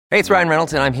Hey, it's Ryan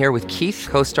Reynolds, and I'm here with Keith,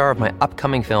 co-star of my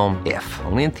upcoming film, If,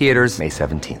 only in theaters May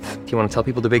 17th. Do you want to tell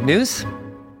people the big news?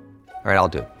 All right, I'll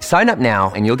do it. Sign up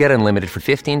now and you'll get unlimited for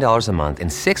 $15 a month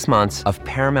and 6 months of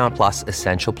Paramount Plus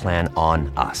Essential Plan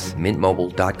on us.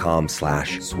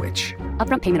 MintMobile.com/switch.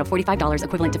 Upfront payment of $45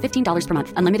 equivalent to $15 per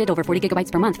month. Unlimited over 40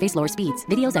 gigabytes per month. Face lower speeds.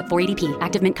 Videos at 480p.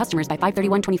 Active Mint customers by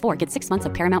 531.24 get 6 months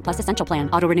of Paramount Plus Essential Plan.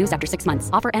 Auto renews after 6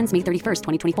 months. Offer ends May 31st,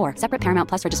 2024. Separate Paramount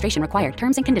Plus registration required.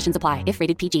 Terms and conditions apply if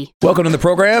rated PG. Welcome to the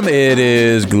program. It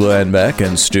is Glenn Beck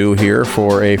and Stu here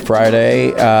for a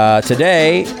Friday.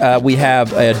 Today, we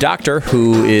have a doctor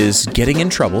who is getting in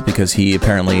trouble because he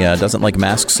apparently doesn't like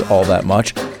masks all that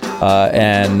much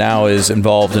and now is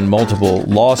involved in multiple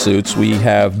lawsuits. We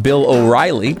have Bill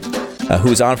O'Reilly,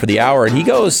 who's on for the hour, and he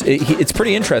goes, it's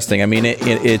pretty interesting. I mean,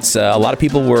 it's a lot of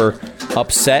people were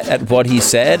upset at what he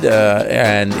said,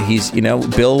 and he's,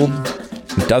 Bill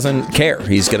doesn't care.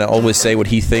 He's going to always say what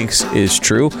he thinks is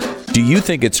true. Do you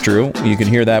think it's true? You can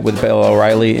hear that with Bill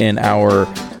O'Reilly in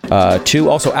hour 2.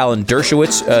 Also, Alan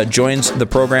Dershowitz joins the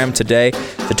program today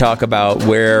to talk about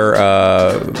where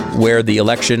the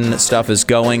election stuff is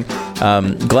going.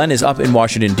 Glenn is up in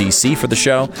Washington, D.C. for the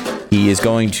show. He is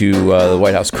going to the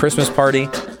White House Christmas party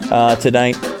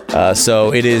tonight.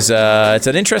 So it's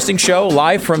an interesting show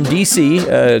live from D.C.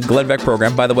 Glenn Beck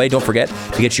program. By the way, don't forget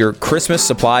to get your Christmas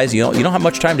supplies. You don't have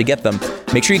much time to get them.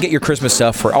 Make sure you get your Christmas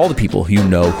stuff for all the people you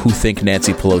know who think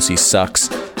Nancy Pelosi sucks.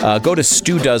 Go to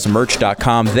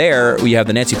stewdoesmerch.com. There we have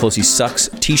the Nancy Pelosi Sucks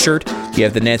t-shirt. You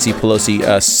have the Nancy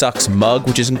Pelosi Sucks mug,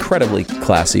 which is incredibly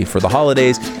classy for the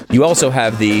holidays. You also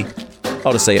have the,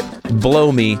 I'll just say it,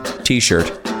 Blow Me t-shirt,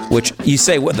 which you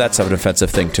say, well, that's an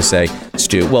offensive thing to say,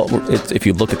 Stu. Well, if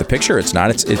you look at the picture, it's not.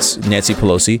 It's Nancy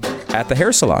Pelosi at the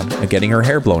hair salon getting her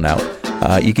hair blown out.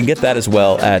 You can get that as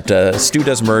well at Stu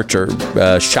Does Merch or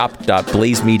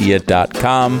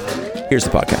shop.blazemedia.com. Here's the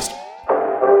podcast.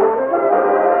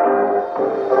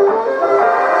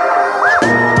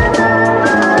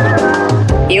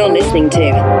 You're listening to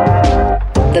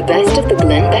the best of the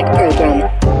Glenn Beck program.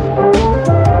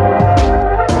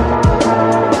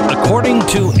 According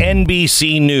to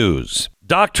NBC News,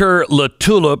 Dr.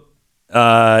 LaTulippe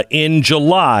in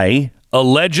July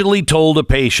allegedly told a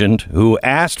patient who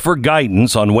asked for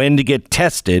guidance on when to get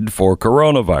tested for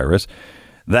coronavirus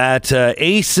that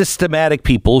asymptomatic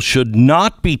people should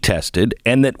not be tested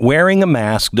and that wearing a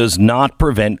mask does not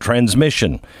prevent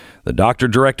transmission. The doctor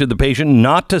directed the patient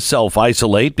not to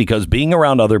self-isolate because being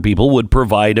around other people would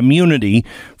provide immunity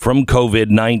from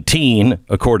COVID-19,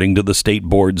 according to the state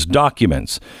board's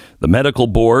documents. The medical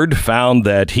board found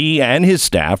that he and his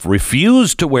staff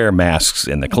refused to wear masks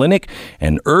in the clinic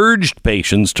and urged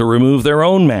patients to remove their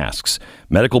own masks.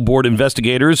 Medical board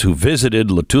investigators who visited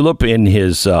LaTulippe in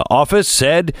his office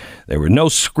said there were no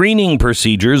screening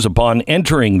procedures upon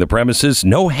entering the premises,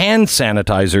 no hand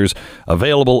sanitizers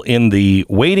available in the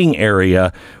waiting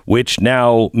area, which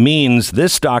now means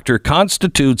this doctor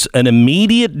constitutes an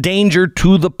immediate danger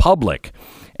to the public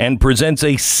and presents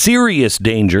a serious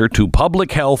danger to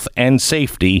public health and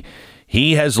safety.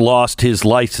 He has lost his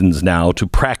license now to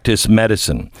practice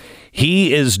medicine.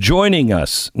 He is joining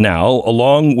us now,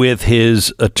 along with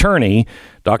his attorney,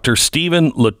 Dr.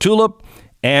 Stephen LaTulippe,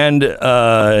 and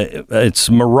it's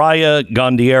Mariah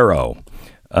Gondeiro.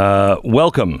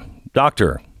 Welcome,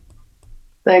 Doctor.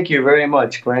 Thank you very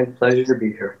much, Glenn. Pleasure to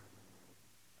be here.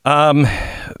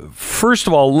 First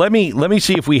of all, let me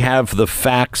see if we have the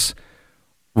facts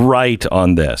right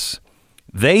on this.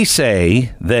 They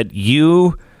say that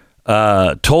you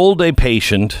told a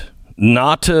patient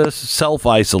not to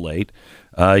self-isolate.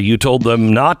 You told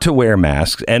them not to wear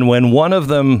masks. And when one of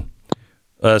them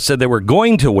said they were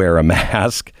going to wear a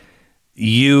mask,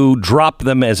 you dropped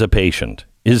them as a patient.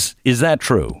 Is that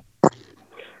true?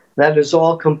 That is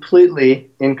all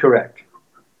completely incorrect.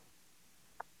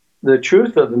 The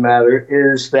truth of the matter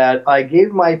is that I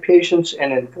gave my patients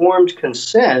an informed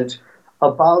consent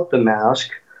about the mask.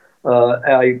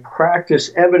 I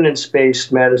practice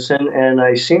evidence-based medicine, and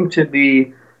I seem to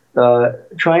be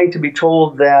trying to be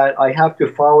told that I have to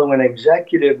follow an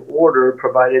executive order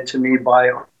provided to me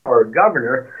by our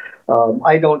governor.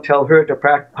 I don't tell her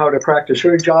how to practice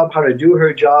her job, how to do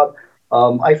her job.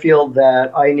 I feel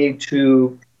that I need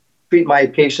to treat my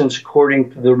patients according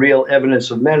to the real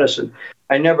evidence of medicine.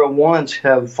 I never once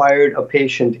have fired a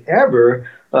patient ever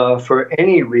for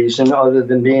any reason other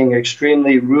than being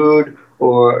extremely rude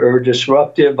or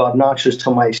disruptive, obnoxious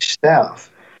to my staff.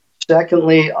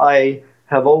 Secondly, I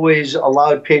have always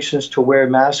allowed patients to wear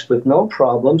masks with no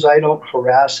problems. I don't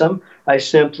harass them. I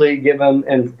simply give them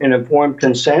an informed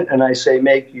consent, and I say,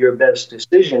 make your best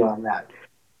decision on that.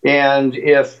 And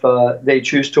if they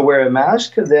choose to wear a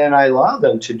mask, then I allow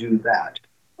them to do that.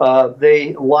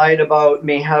 They lied about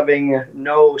me having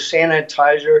no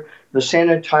sanitizer. The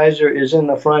sanitizer is in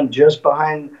the front just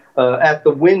behind at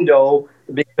the window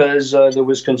because there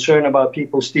was concern about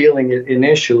people stealing it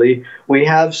initially. We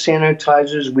have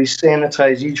sanitizers. We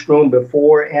sanitize each room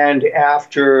before and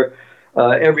after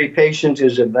every patient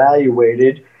is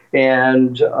evaluated.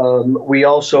 And we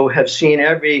also have seen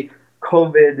every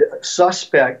COVID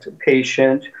suspect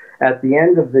patient at the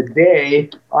end of the day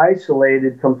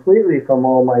isolated completely from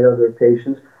all my other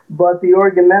patients. But the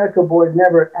Oregon Medical Board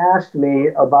never asked me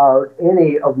about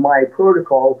any of my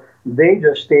protocol. They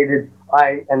just stated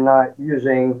I am not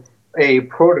using a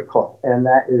protocol, and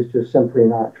that is just simply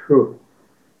not true.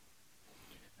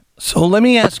 So let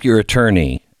me ask your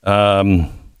attorney,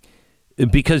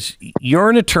 because you're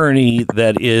an attorney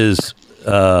that is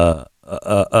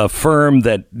a firm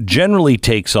that generally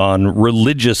takes on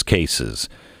religious cases.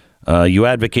 You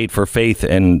advocate for faith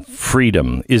and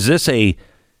freedom. Is this a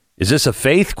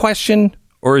faith question,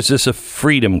 or is this a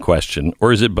freedom question,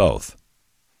 or is it both?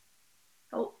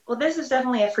 Well, this is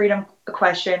definitely a freedom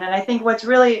question, and I think what's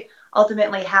really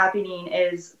ultimately happening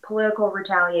is political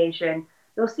retaliation.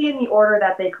 You'll see in the order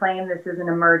that they claim this is an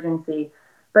emergency,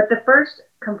 but the first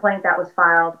complaint that was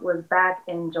filed was back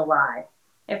in July.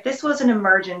 If this was an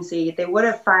emergency, they would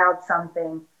have filed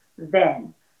something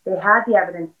then. They had the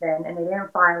evidence then, and they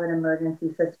didn't file an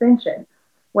emergency suspension.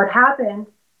 What happened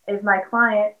is my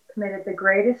client committed the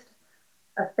greatest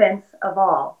offense of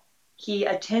all. He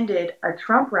attended a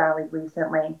Trump rally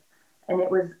recently, and it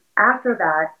was after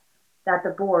that the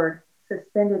board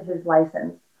suspended his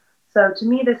license. So to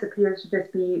me, this appears to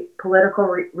just be political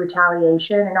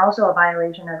retaliation and also a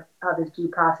violation of his due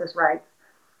process rights.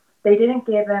 They didn't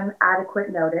give him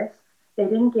adequate notice. They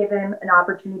didn't give him an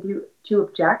opportunity to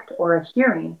object or a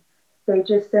hearing. They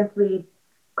just simply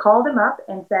called him up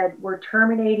and said, "We're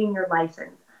terminating your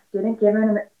license." Didn't give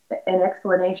him an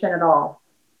explanation at all.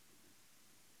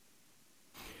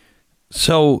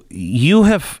 So you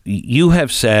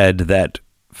have said that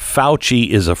Fauci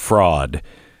is a fraud,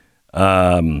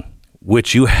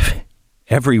 which you have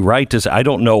every right to say. I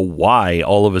don't know why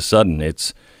all of a sudden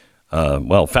it's,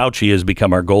 Fauci has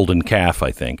become our golden calf,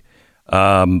 I think.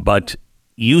 But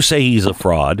you say he's a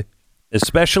fraud,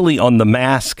 especially on the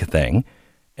mask thing.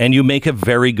 And you make a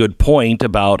very good point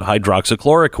about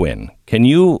hydroxychloroquine. Can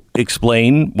you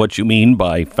explain what you mean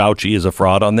by Fauci is a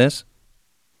fraud on this?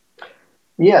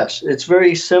 Yes, it's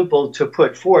very simple to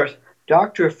put forth.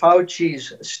 Dr.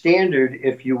 Fauci's standard,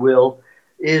 if you will,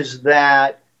 is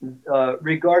that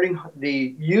regarding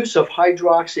the use of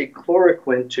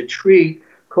hydroxychloroquine to treat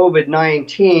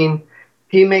COVID-19,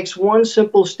 he makes one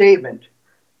simple statement.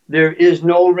 There is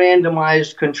no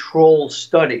randomized control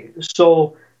study.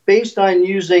 So based on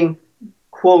using,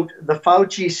 quote, the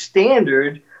Fauci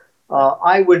standard,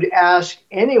 I would ask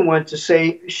anyone to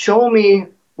say, show me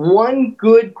one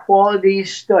good quality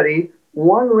study,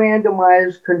 one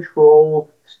randomized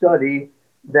control study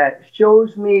that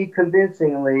shows me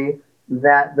convincingly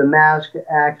that the mask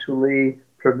actually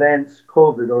prevents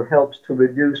COVID or helps to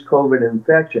reduce COVID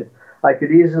infection. I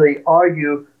could easily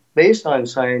argue, based on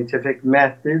scientific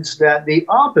methods, that the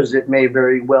opposite may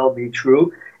very well be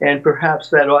true, and perhaps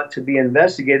that ought to be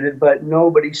investigated, but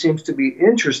nobody seems to be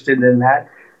interested in that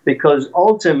because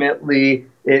ultimately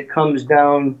it comes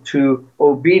down to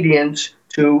obedience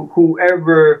to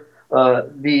whoever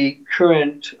the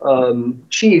current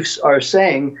chiefs are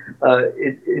saying.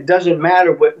 It doesn't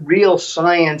matter what real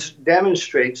science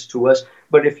demonstrates to us,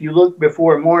 but if you look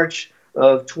before March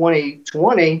of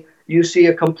 2020, you see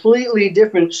a completely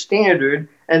different standard.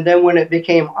 And then when it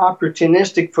became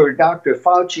opportunistic for Dr.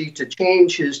 Fauci to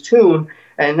change his tune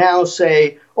and now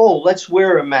say, oh, let's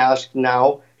wear a mask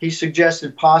now, he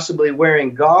suggested possibly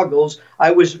wearing goggles.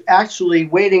 I was actually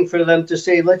waiting for them to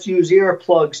say, let's use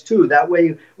earplugs too. That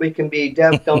way we can be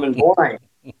deaf, dumb, and blind.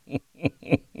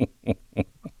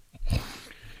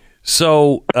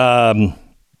 So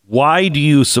why do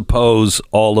you suppose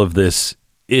all of this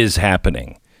is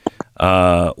happening?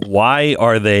 Why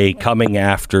are they coming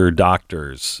after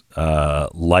doctors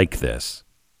like this?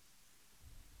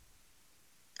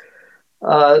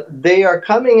 They are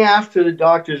coming after the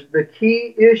doctors. The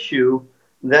key issue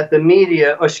that the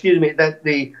media, that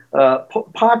the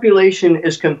population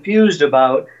is confused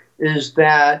about is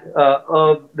that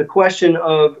of the question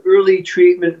of early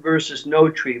treatment versus no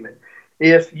treatment.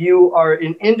 If you are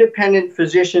an independent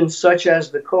physician, such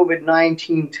as the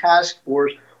COVID-19 task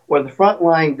force or the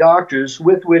frontline doctors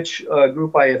with which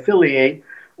group I affiliate,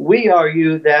 we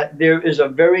argue that there is a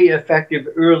very effective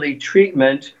early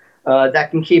treatment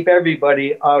that can keep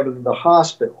everybody out of the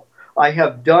hospital. I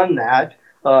have done that,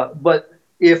 but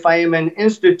if I am an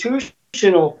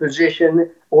institutional physician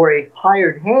or a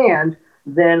hired hand,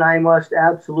 then I must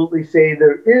absolutely say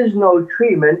there is no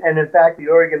treatment. And in fact, the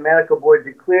Oregon Medical Board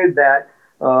declared that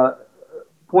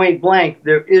point blank,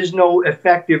 there is no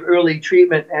effective early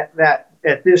treatment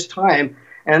at this time.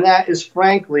 And that is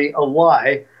frankly a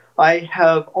lie. I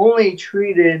have only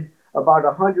treated about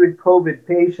 100 COVID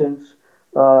patients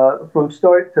from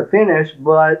start to finish,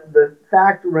 but the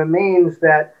fact remains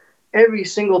that every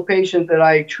single patient that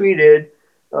I treated,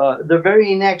 the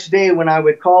very next day when I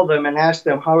would call them and ask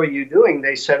them, how are you doing?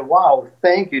 They said, wow,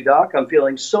 thank you, doc. I'm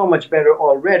feeling so much better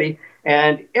already.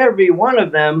 And every one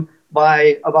of them,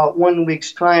 by about 1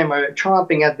 week's time, are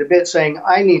chomping at the bit saying,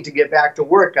 I need to get back to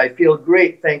work. I feel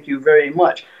great. Thank you very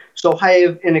much. So I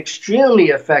have an extremely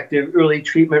effective early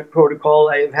treatment protocol.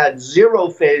 I have had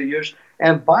 0 failures.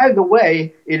 And by the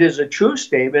way, it is a true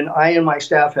statement. I and my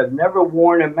staff have never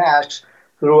worn a mask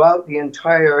throughout the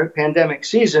entire pandemic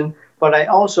season, but I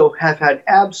also have had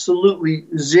absolutely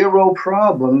 0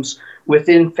 problems with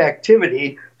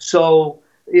infectivity. So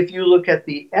if you look at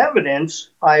the evidence,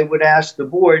 I would ask the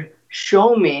board,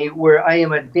 show me where I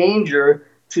am a danger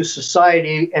to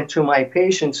society and to my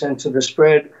patients and to the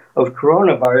spread of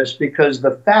coronavirus, because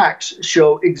the facts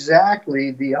show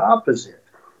exactly the opposite.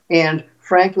 And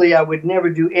frankly, I would never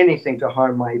do anything to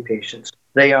harm my patients.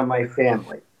 They are my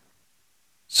family.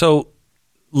 So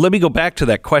let me go back to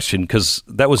that question, because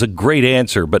that was a great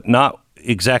answer, but not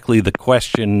exactly the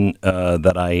question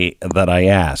that I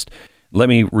asked. Let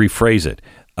me rephrase it.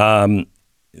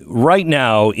 Right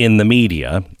now in the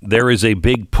media, there is a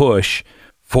big push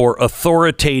for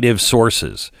authoritative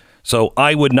sources. So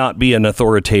I would not be an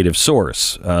authoritative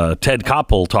source. Ted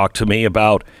Koppel talked to me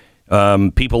about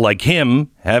people like him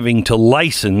having to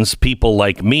license people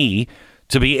like me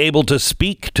to be able to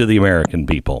speak to the American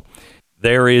people.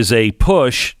 There is a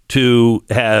push to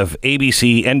have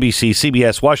ABC, NBC,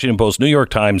 CBS, Washington Post, New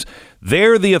York Times.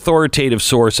 They're the authoritative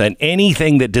source, and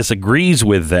anything that disagrees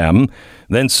with them,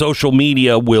 then social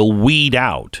media will weed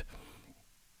out.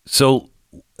 So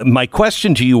my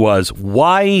question to you was,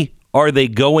 why are they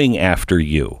going after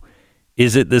you?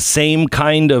 Is it the same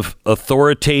kind of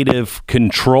authoritative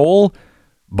control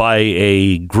by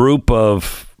a group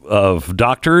of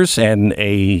doctors and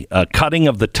a cutting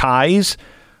of the ties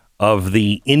of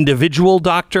the individual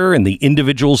doctor and the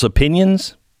individual's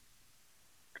opinions?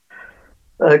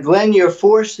 Glenn, you're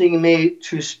forcing me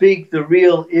to speak the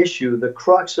real issue. The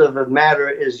crux of the matter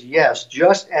is, yes,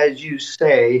 just as you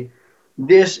say,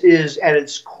 this is at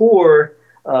its core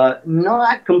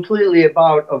not completely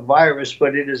about a virus,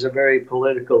 but it is a very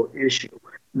political issue.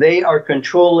 They are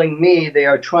controlling me. They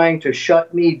are trying to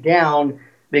shut me down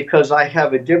because I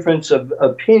have a difference of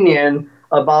opinion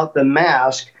about the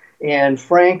mask. And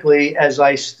frankly, as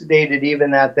I stated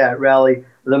even at that rally,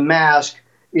 the mask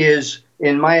is,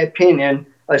 in my opinion,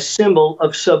 a symbol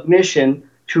of submission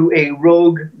to a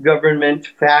rogue government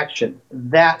faction.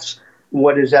 That's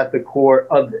what is at the core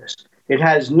of this. It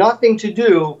has nothing to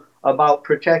do about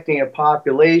protecting a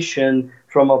population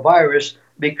from a virus,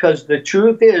 because the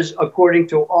truth is, according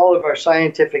to all of our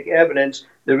scientific evidence,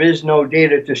 there is no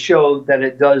data to show that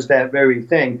it does that very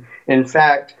thing. In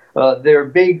fact, their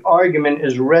big argument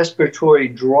is respiratory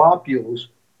dropules.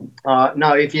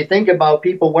 Now, if you think about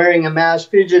people wearing a mask,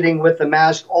 fidgeting with the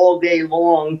mask all day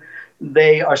long,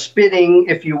 they are spitting,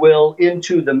 if you will,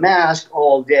 into the mask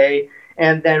all day,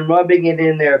 and then rubbing it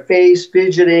in their face,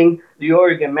 fidgeting. The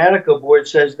Oregon Medical Board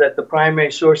says that the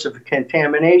primary source of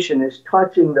contamination is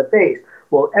touching the face.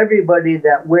 Well, everybody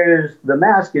that wears the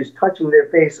mask is touching their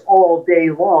face all day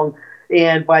long.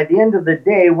 And by the end of the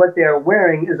day, what they're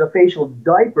wearing is a facial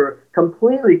diaper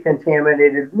completely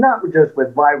contaminated, not just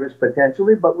with virus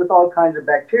potentially, but with all kinds of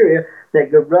bacteria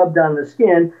that get rubbed on the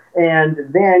skin. And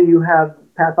then you have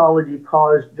pathology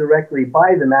caused directly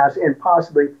by the mask and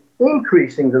possibly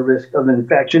increasing the risk of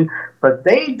infection. But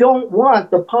they don't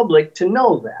want the public to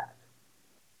know that.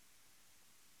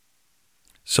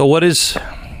 So where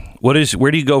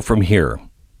do you go from here?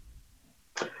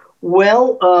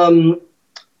 Well,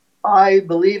 I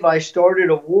believe I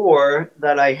started a war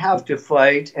that I have to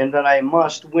fight and that I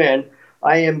must win.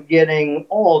 I am getting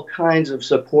all kinds of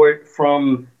support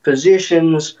from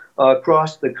physicians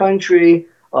across the country,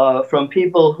 from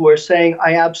people who are saying,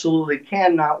 I absolutely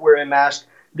cannot wear a mask.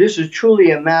 This is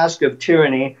truly a mask of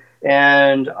tyranny,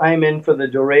 and I'm in for the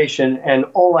duration, and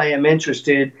all I am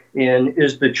interested in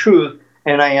is the truth,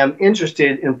 and I am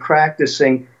interested in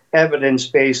practicing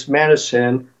evidence-based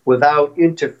medicine without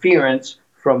interference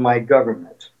from my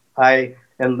government. I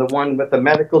am the one with a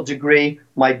medical degree.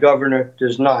 My governor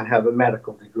does not have a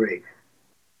medical degree.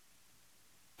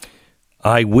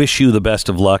 I wish you the best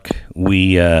of luck.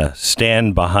 We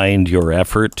stand behind your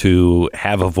effort to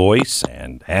have a voice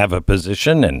and have a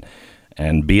position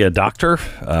and be a doctor,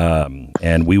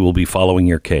 and we will be following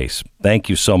your case. Thank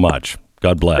you so much.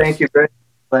 God bless. Thank you very much,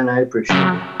 Glenn. I appreciate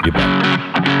it. You bet.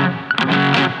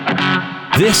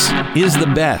 This is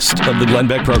the best of the Glenn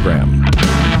Beck program.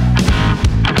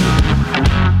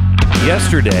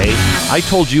 Yesterday, I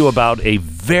told you about a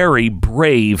very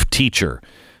brave teacher.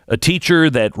 A teacher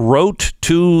that wrote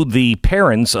to the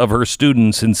parents of her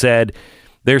students and said,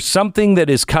 there's something that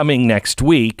is coming next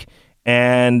week,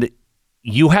 and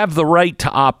you have the right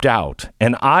to opt out.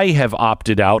 And I have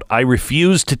opted out. I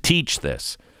refuse to teach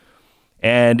this.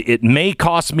 And it may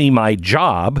cost me my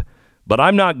job, but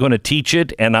I'm not going to teach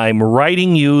it. And I'm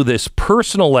writing you this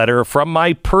personal letter from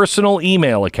my personal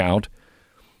email account.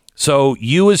 So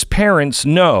you as parents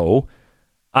know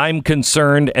I'm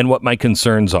concerned and what my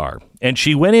concerns are. And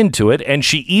she went into it, and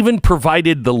she even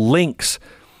provided the links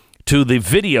to the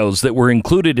videos that were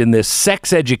included in this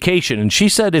sex education. And she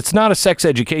said it's not a sex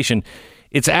education.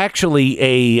 It's actually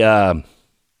a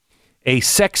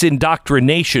sex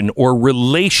indoctrination or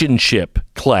relationship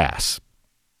class.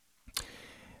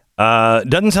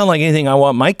 Doesn't sound like anything I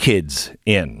want my kids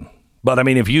in. But, I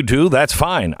mean, if you do, that's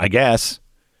fine, I guess.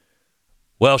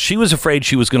 Well, she was afraid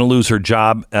she was going to lose her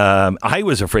job. I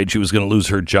was afraid she was going to lose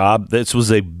her job. This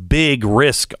was a big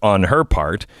risk on her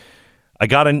part. I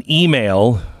got an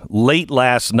email late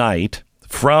last night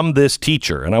from this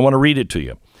teacher, and I want to read it to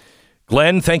you.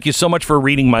 Glenn, thank you so much for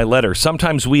reading my letter.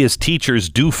 Sometimes we as teachers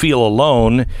do feel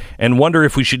alone and wonder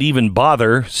if we should even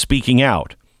bother speaking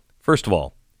out. First of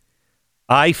all,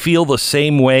 I feel the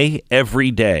same way every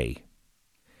day.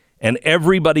 And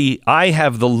everybody, I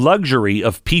have the luxury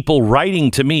of people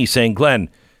writing to me saying, Glenn,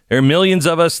 there are millions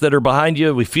of us that are behind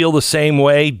you. We feel the same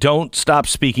way. Don't stop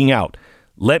speaking out.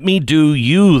 Let me do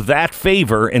you that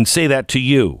favor and say that to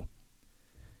you.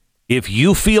 If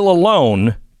you feel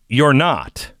alone, you're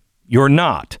not. You're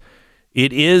not.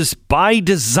 It is by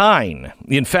design.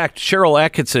 In fact, Cheryl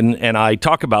Atkinson and I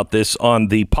talk about this on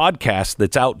the podcast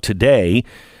that's out today.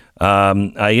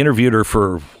 I interviewed her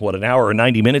for, an hour or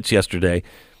 90 minutes yesterday.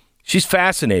 She's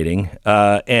fascinating,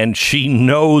 and she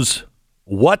knows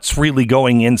what's really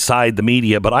going inside the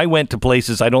media. But I went to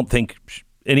places I don't think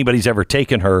anybody's ever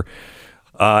taken her,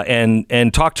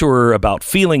 and talked to her about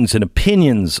feelings and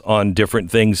opinions on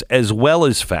different things as well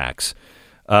as facts.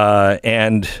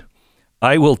 And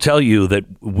I will tell you that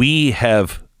we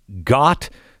have got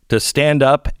to stand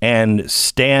up and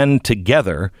stand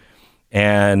together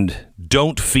and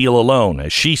don't feel alone.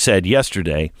 As she said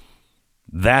yesterday,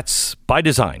 that's by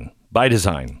design,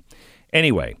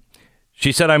 Anyway,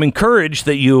 she said, I'm encouraged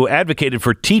that you advocated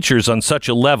for teachers on such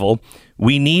a level.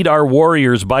 We need our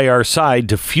warriors by our side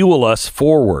to fuel us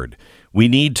forward. We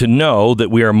need to know that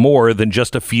we are more than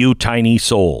just a few tiny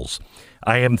souls.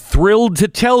 I am thrilled to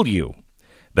tell you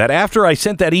that after I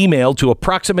sent that email to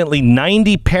approximately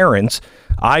 90 parents,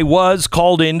 I was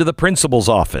called into the principal's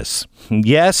office.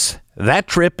 Yes, that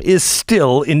trip is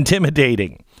still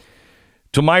intimidating.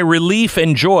 To my relief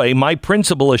and joy, my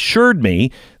principal assured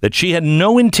me that she had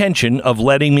no intention of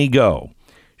letting me go.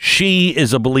 She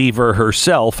is a believer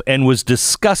herself and was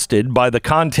disgusted by the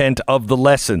content of the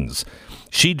lessons.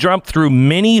 She jumped through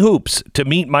many hoops to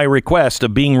meet my request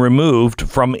of being removed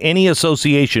from any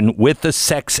association with the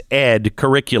sex ed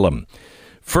curriculum.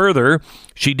 Further,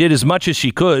 she did as much as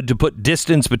she could to put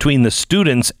distance between the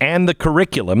students and the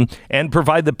curriculum and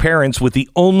provide the parents with the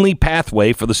only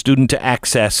pathway for the student to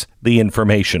access the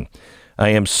information. I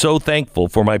am so thankful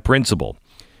for my principal.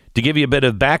 To give you a bit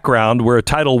of background, we're a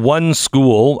Title I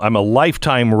school. I'm a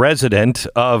lifetime resident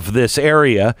of this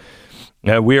area.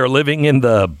 We are living in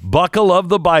the buckle of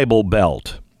the Bible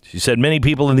Belt. She said many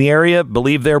people in the area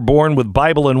believe they're born with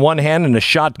Bible in one hand and a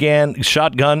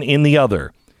shotgun in the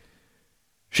other.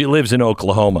 She lives in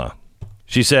Oklahoma.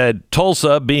 She said,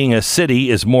 Tulsa, being a city,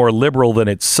 is more liberal than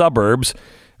its suburbs.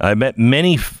 I met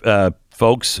many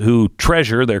folks who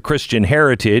treasure their Christian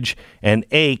heritage and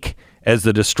ache as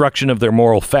the destruction of their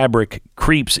moral fabric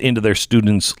creeps into their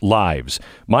students' lives.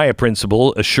 My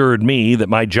principal assured me that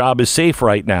my job is safe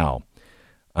right now.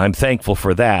 I'm thankful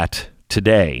for that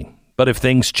today. But if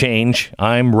things change,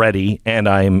 I'm ready and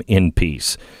I'm in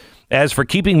peace. As for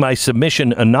keeping my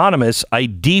submission anonymous, I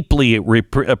deeply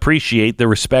appreciate the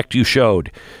respect you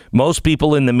showed. Most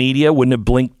people in the media wouldn't have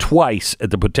blinked twice at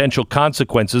the potential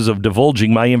consequences of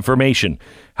divulging my information.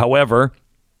 However,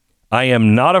 I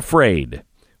am not afraid.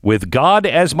 With God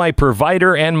as my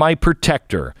provider and my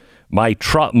protector,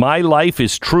 My life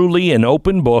is truly an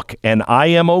open book, and I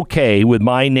am okay with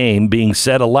my name being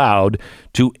said aloud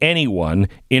to anyone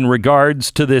in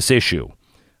regards to this issue.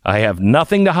 I have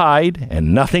nothing to hide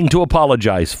and nothing to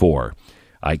apologize for.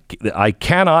 I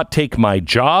cannot take my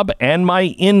job and my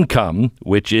income,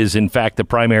 which is in fact the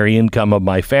primary income of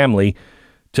my family,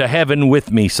 to heaven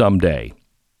with me someday.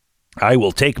 I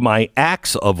will take my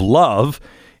acts of love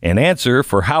and answer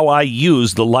for how I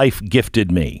use the life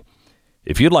gifted me.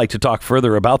 If you'd like to talk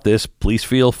further about this, please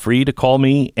feel free to call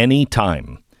me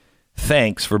anytime.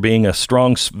 Thanks for being a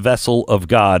strong vessel of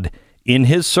God in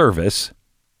his service,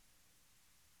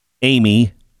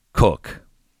 Amy Cook.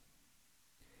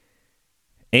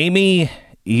 Amy,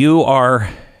 you are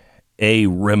a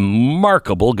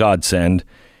remarkable godsend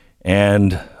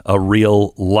and a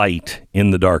real light in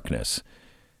the darkness.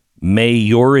 May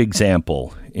your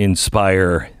example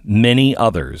inspire many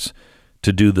others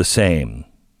to do the same.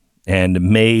 And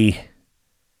may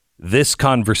this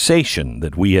conversation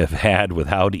that we have had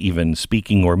without even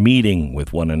speaking or meeting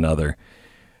with one another,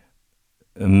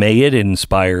 may it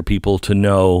inspire people to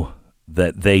know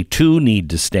that they too need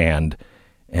to stand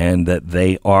and that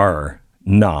they are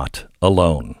not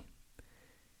alone.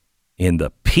 In the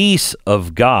peace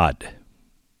of God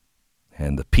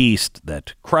and the peace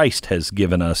that Christ has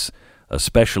given us,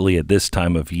 especially at this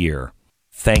time of year,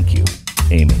 thank you,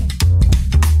 Amy.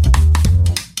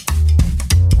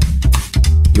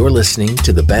 You're listening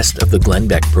to the Best of the Glenn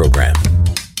Beck program.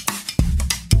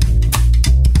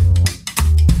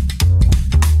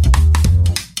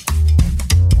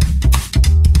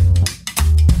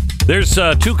 There's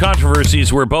two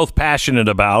controversies we're both passionate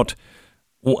about.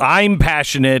 I'm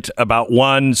passionate about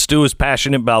one. Stu is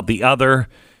passionate about the other.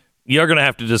 You're going to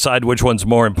have to decide which one's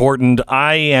more important.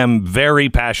 I am very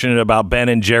passionate about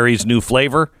Ben & Jerry's new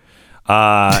flavor.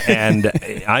 And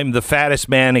I'm the fattest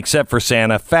man, except for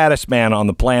Santa, fattest man on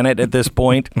the planet at this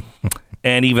point.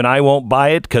 And even I won't buy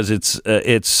it because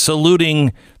it's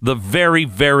saluting the very,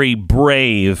 very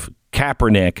brave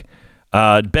Kaepernick.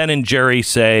 Ben & Jerry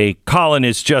say, Colin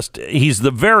is he's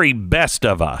the very best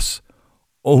of us.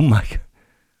 Oh, my God.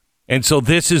 And so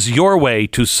this is your way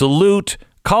to salute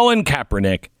Colin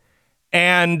Kaepernick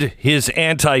and his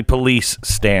anti-police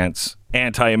stance,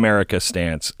 anti-America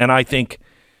stance. And I think,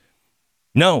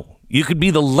 no, you could be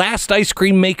the last ice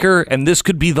cream maker, and this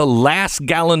could be the last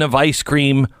gallon of ice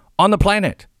cream on the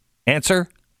planet. Answer,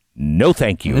 no,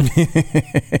 thank you.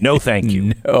 No, thank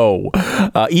you. No.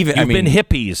 You've been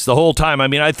hippies the whole time. I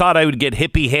mean, I thought I would get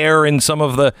hippie hair in some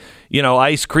of the,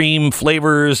 ice cream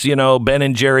flavors,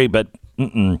 Ben & Jerry, but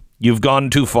you've gone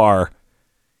too far.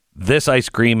 This ice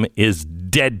cream is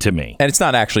dead to me. And it's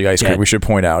not actually ice cream. We should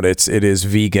point out it is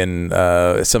vegan.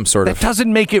 Some sort of. That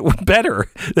doesn't make it better.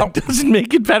 That doesn't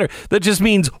make it better. That just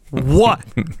means what?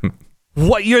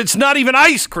 What? It's not even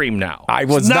ice cream now.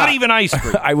 It's not even ice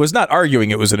cream. I was not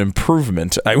arguing it was an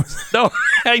improvement. No,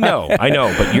 I know,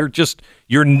 but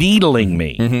you're needling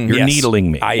me. Mm-hmm. You're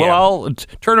needling me. I'll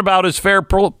turnabout is fair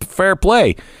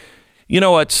play. You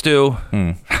know what, Stu?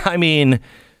 I mean,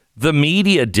 the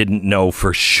media didn't know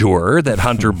for sure that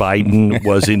Hunter Biden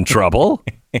was in trouble.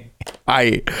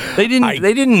 They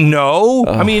didn't know.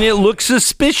 I mean, it looked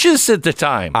suspicious at the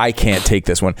time. I can't take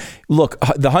this one. Look,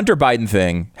 the Hunter Biden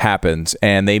thing happens,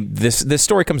 and this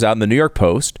story comes out in the New York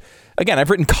Post. Again, I've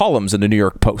written columns in the New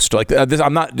York Post. Like this,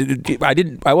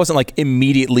 I wasn't like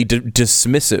immediately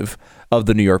dismissive of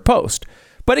the New York Post,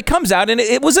 but it comes out, and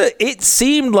it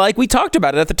seemed like we talked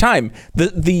about it at the time.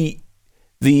 The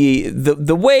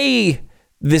way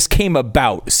this came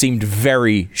about seemed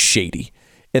very shady.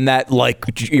 In that, like,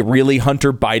 really,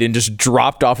 Hunter Biden just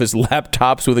dropped off his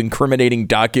laptops with incriminating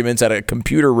documents at a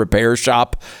computer repair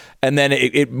shop, and then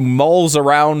it mulls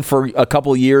around for a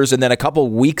couple years, and then a couple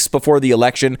weeks before the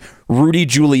election, Rudy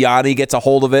Giuliani gets a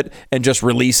hold of it and just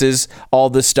releases all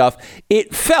this stuff.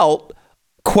 It felt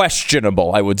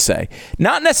questionable, I would say.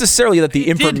 Not necessarily that the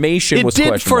information was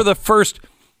questionable. It did for the first...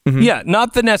 Mm-hmm. Yeah,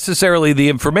 not necessarily the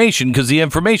information, because the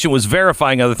information was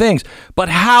verifying other things, but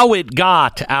how it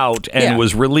got out and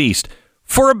was released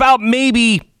for about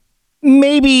maybe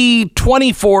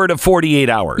 24 to 48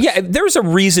 hours. Yeah, there's a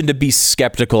reason to be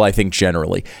skeptical, I think,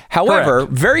 generally. However,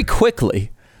 very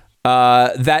quickly,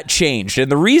 that changed.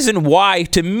 And the reason why,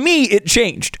 to me, it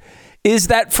changed is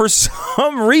that for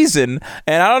some reason,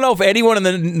 and I don't know if anyone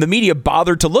in the media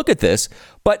bothered to look at this,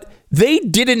 but they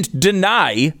didn't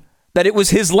deny that it was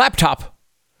his laptop.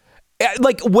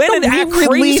 Like, when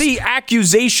crazy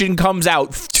accusation comes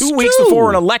out 2 weeks before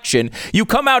an election, you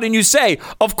come out and you say,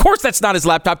 of course that's not his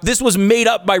laptop. This was made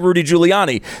up by Rudy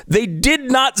Giuliani. They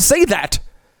did not say that.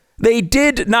 They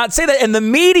did not say that. And the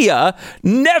media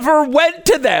never went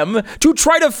to them to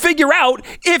try to figure out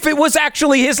if it was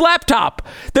actually his laptop.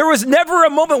 There was never a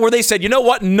moment where they said, you know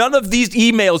what? None of these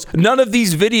emails, none of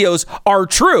these videos are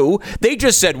true. They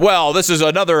just said, well, this is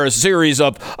another series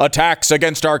of attacks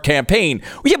against our campaign.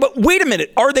 Yeah, but wait a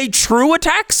minute. Are they true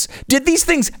attacks? Did these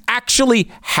things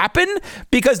actually happen?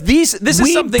 Because this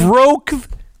is something...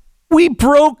 We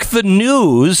broke the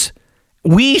news.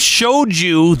 We showed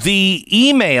you the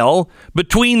email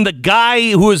between the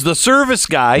guy who is the service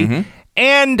guy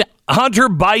and Hunter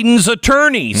Biden's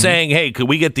attorney saying, hey, could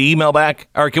we get the email back?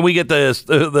 Or can we get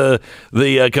the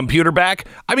computer back?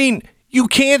 I mean, you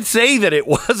can't say that it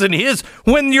wasn't his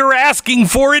when you're asking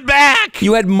for it back.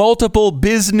 You had multiple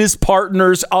business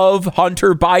partners of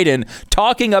Hunter Biden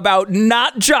talking about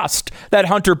not just that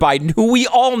Hunter Biden, who we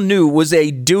all knew was a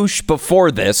douche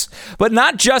before this, but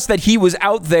not just that he was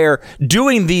out there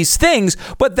doing these things,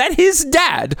 but that his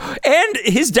dad and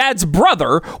his dad's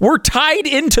brother were tied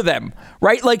into them,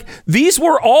 right? Like, these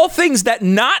were all things that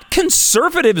not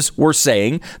conservatives were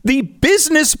saying, the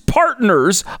business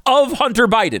partners of Hunter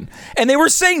Biden. And they were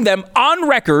saying them on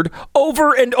record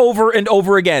over and over and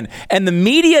over again. And the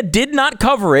media did not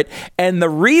cover it. And the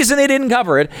reason they didn't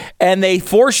cover it, and they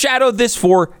foreshadowed this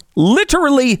for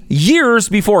literally years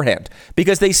beforehand,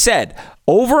 because they said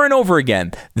over and over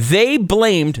again, they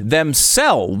blamed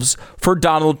themselves for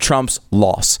Donald Trump's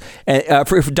loss,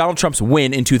 for Donald Trump's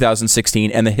win in 2016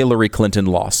 and the Hillary Clinton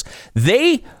loss.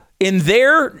 They, in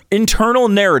their internal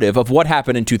narrative of what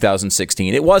happened in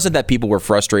 2016, it wasn't that people were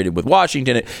frustrated with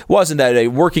Washington. It wasn't that a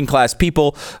working class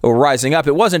people were rising up.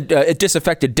 It wasn't it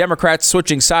disaffected Democrats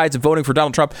switching sides and voting for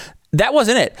Donald Trump. That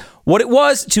wasn't it. What it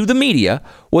was to the media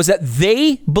was that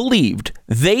they believed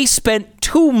they spent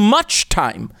too much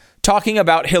time talking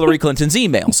about Hillary Clinton's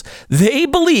emails. They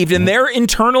believed in their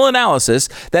internal analysis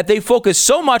that they focused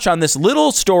so much on this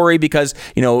little story because,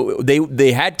 you know,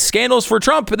 they had scandals for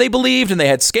Trump, they believed, and they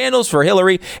had scandals for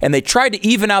Hillary, and they tried to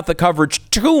even out the coverage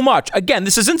too much. Again,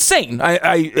 this is insane.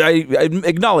 I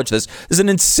acknowledge this. This is an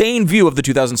insane view of the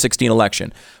 2016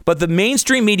 election. But the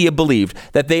mainstream media believed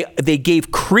that they gave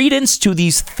credence to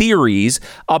these theories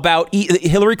about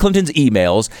Hillary Clinton's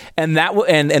emails and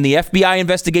the FBI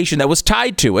investigation that was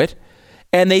tied to it.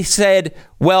 And they said,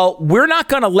 well, we're not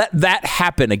going to let that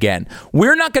happen again.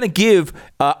 We're not going to give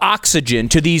oxygen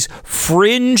to these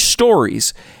fringe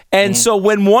stories. And so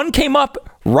when one came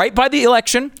up right by the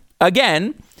election,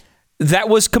 again, that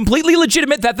was completely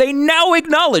legitimate, that they now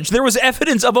acknowledge there was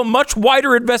evidence of a much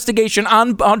wider investigation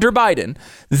on Hunter Biden.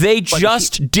 They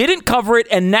just didn't cover it,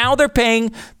 and now they're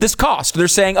paying this cost. They're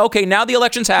saying, okay, now the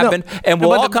election's happened, and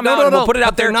we'll all come out and we'll put it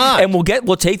out there, and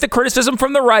we'll take the criticism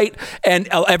from the right, and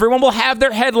everyone will have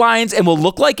their headlines, and we'll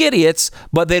look like idiots,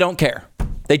 but they don't care.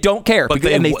 They don't care. But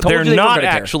they're not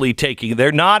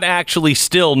actually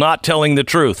still not telling the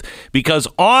truth, because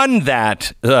on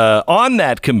that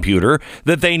computer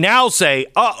that they now say,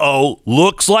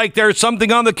 looks like there's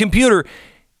something on the computer.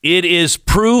 It is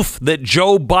proof that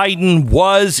Joe Biden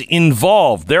was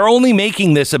involved. They're only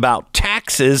making this about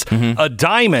taxes, a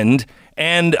diamond,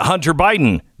 and Hunter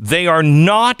Biden. They are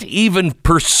not even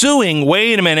pursuing,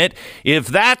 wait a minute, if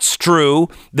that's true,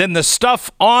 then the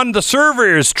stuff on the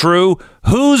server is true.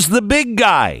 Who's the big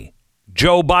guy?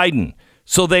 Joe Biden.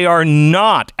 So they are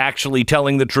not actually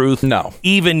telling the truth,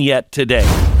 even yet today.